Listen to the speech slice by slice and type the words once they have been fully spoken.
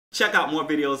Check out more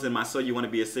videos in my So You Want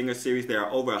to Be a Singer series. There are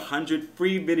over 100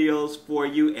 free videos for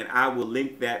you, and I will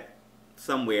link that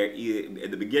somewhere either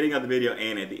at the beginning of the video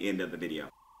and at the end of the video.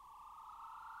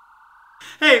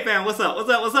 Hey fam, what's up? What's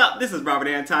up? What's up? This is Robert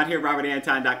Anton here,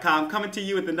 robertanton.com, coming to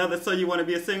you with another So You Want to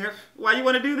Be a Singer. Why you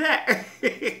want to do that?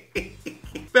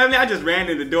 Family, I just ran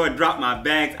in the door and dropped my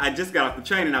bags. I just got off the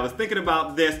train and I was thinking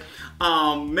about this,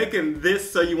 making this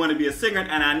So You Want to Be a Singer.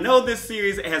 And I know this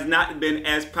series has not been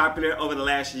as popular over the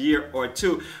last year or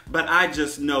two, but I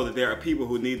just know that there are people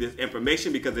who need this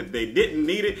information, because if they didn't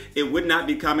need it, it would not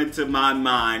be coming to my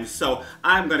mind. So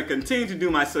I'm going to continue to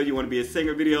do my So You Want to Be a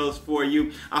Singer videos for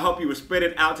you. I hope you will spread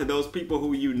it out to those people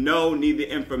who you know need the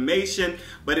information.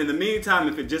 But in the meantime,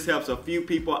 if it just helps a few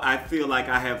people, I feel like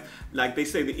I have, like they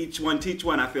say, that each one teach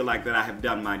one. I feel like that I have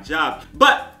done my job.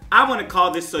 But I want to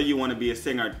call this So You Want to Be a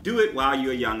Singer. Do it while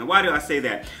you're young. And why do I say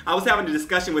that? I was having a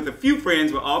discussion with a few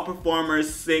friends. We're all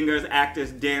performers, singers,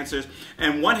 actors, dancers.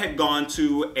 And one had gone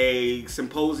to a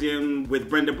symposium with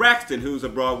Brenda Braxton, who's a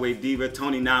Broadway diva,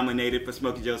 Tony nominated for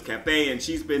Smokey Joe's Cafe. And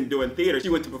she's been doing theater. She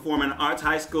went to Performing Arts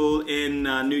High School in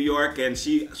New York. And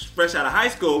she, fresh out of high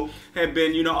school, had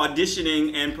been, you know,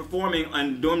 auditioning and performing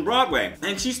and doing Broadway.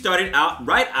 And she started out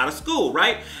right out of school,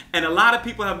 right? And a lot of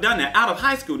people have done that out of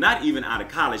high school, not even out of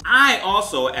college. I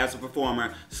also, as a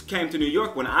performer, came to New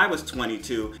York when I was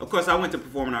 22. Of course, I went to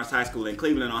Performing Arts High School in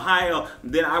Cleveland, Ohio.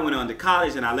 Then I went on to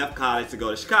college, and I left college to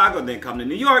go to Chicago, then come to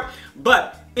New York.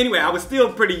 But anyway, I was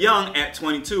still pretty young at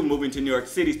 22, moving to New York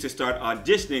City to start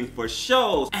auditioning for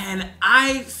shows. And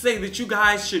I say that you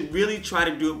guys should really try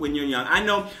to do it when you're young. I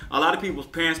know a lot of people's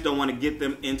parents don't want to get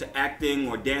them into acting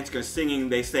or dancing or singing.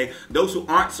 They say, those who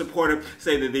aren't supportive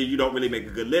say that you don't really make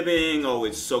a good living, oh,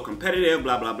 it's so competitive,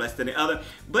 blah, blah, blah, this and the other.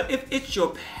 But if it's your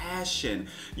passion,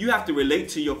 you have to relate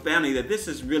to your family that this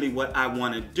is really what I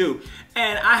want to do.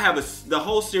 And I have the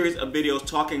whole series of videos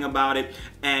talking about it,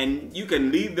 and you can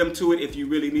lead them to it if you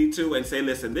really need to, and say,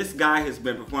 listen, this guy has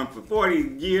been performing for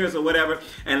 40 years or whatever,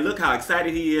 and look how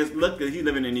excited he is. Look that he's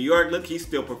living in New York. Look, he's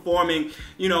still performing,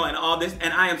 you know, and all this.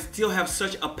 And I still have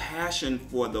such a passion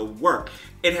for the work.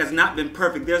 It has not been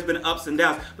perfect. There's been ups and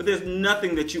downs, but there's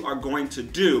nothing that you are going to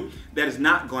do that is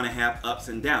not going to have ups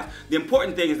and downs. The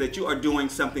important thing is that you are doing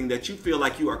something that you feel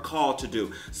like you are called to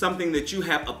do, something that you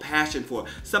have a passion for,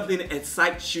 something that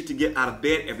excites you to get out of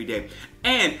bed every day.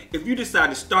 And if you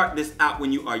decide to start this out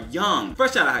when you are young,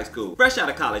 fresh out of high school, fresh out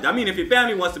of college, I mean, if your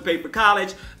family wants to pay for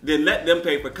college, then let them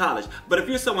pay for college. But if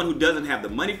you're someone who doesn't have the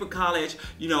money for college,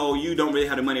 you know, you don't really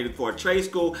have the money for a trade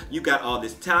school, you got all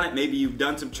this talent, maybe you've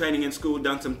done some training in school,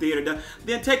 done some theater,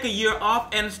 then take a year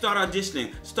off and start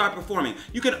auditioning, start performing.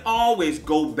 You can always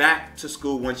go back to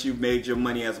school once you've made your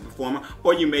money as a performer,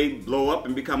 or you may blow up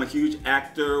and become a huge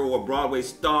actor or a Broadway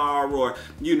star, or,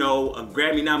 you know, a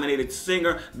Grammy nominated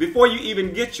singer before you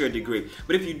even get your degree.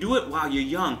 But if you do it while you're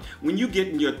young, when you get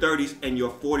in your 30s and your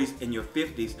 40s and your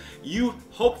 50s, you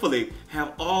hopefully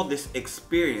have all this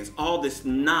experience, all this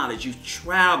knowledge. You've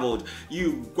traveled,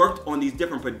 you've worked on these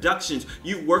different productions,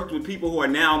 you've worked with people who are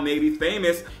now maybe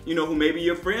famous, you know, who maybe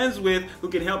you're friends with, who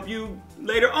can help you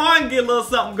later on get a little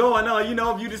something going on. You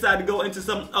know, if you decide to go into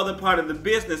some other part of the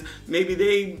business, maybe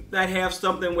they might have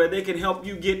something where they can help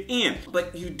you get in.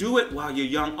 But you do it while you're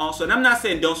young also. And I'm not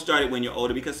saying don't start it when you're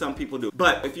older, because some people do.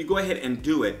 But if you go ahead and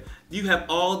do it, you have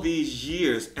all these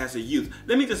years as a youth.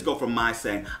 Let me just go from my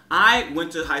saying. I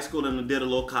went to high school and did a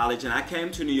little college, and I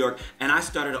came to New York and I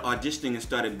started auditioning and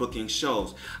started booking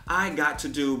shows. I got to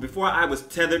do, before I was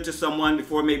tethered to someone,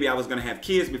 before maybe I was gonna have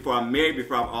kids, before I'm married,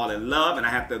 before I'm all in love and I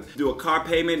have to do a car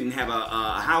payment and have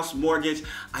a house mortgage,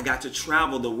 I got to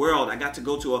travel the world. I got to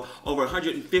go to over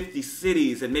 150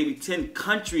 cities and maybe 10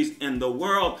 countries in the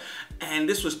world. And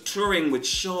this was touring with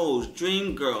shows,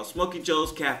 Dreamgirls, Smokey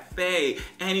Joe's Cafe,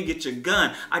 Annie Get Your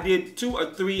Gun. I did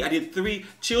three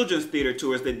children's theater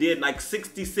tours that did like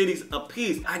 60 cities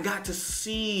apiece. I got to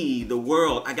see the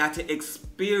world. I got to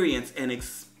experience and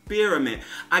experiment.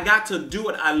 I got to do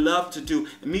what I love to do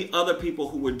and meet other people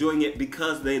who were doing it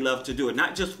because they love to do it.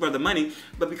 Not just for the money,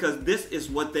 but because this is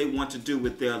what they want to do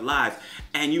with their lives.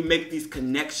 And you make these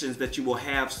connections that you will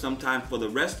have sometime for the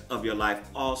rest of your life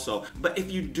also. But if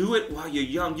you do it while you're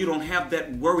young, you don't have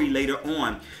that worry later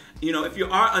on. You know, if you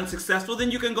are unsuccessful,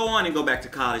 then you can go on and go back to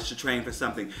college to train for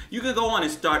something. You can go on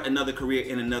and start another career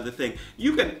in another thing.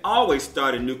 You can always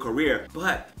start a new career,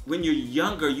 but when you're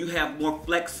younger, you have more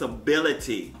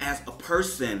flexibility as a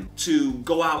person to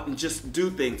go out and just do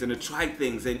things and to try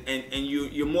things, and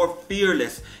you're more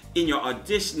fearless in your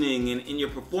auditioning and in your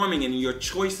performing and in your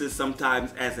choices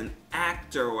sometimes as an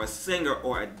actor or a singer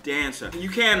or a dancer. You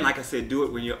can, like I said, do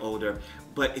it when you're older.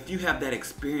 But if you have that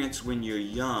experience when you're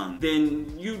young,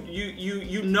 then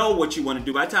you know what you want to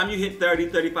do. By the time you hit 30,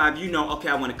 35, you know, okay,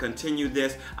 I want to continue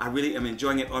this. I really am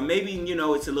enjoying it. Or maybe, you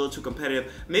know, it's a little too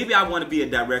competitive. Maybe I want to be a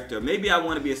director. Maybe I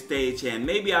want to be a stagehand.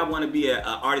 Maybe I want to be an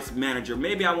artist manager.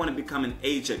 Maybe I want to become an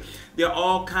agent. There are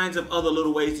all kinds of other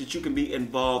little ways that you can be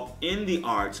involved in the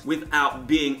arts without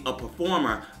being a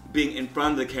performer, being in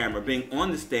front of the camera, being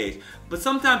on the stage. But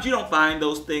sometimes you don't find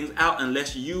those things out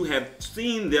unless you have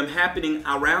seen them happening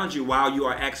around you while you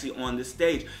are actually on the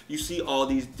stage. You see all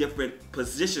these different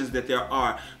positions that there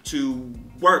are to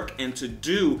work and to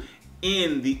do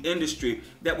in the industry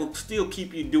that will still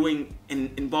keep you doing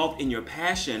and involved in your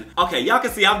passion. Okay, y'all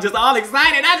can see I'm just all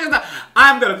excited.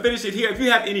 I'm gonna finish it here. If you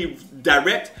have any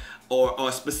direct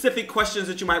or specific questions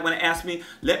that you might want to ask me,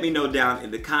 let me know down in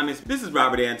the comments. This is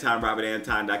Robert Anton,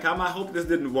 robertanton.com. I hope this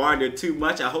didn't wander too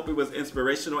much. I hope it was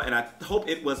inspirational, and I hope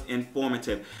it was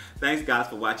informative. Thanks guys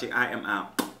for watching. I am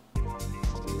out.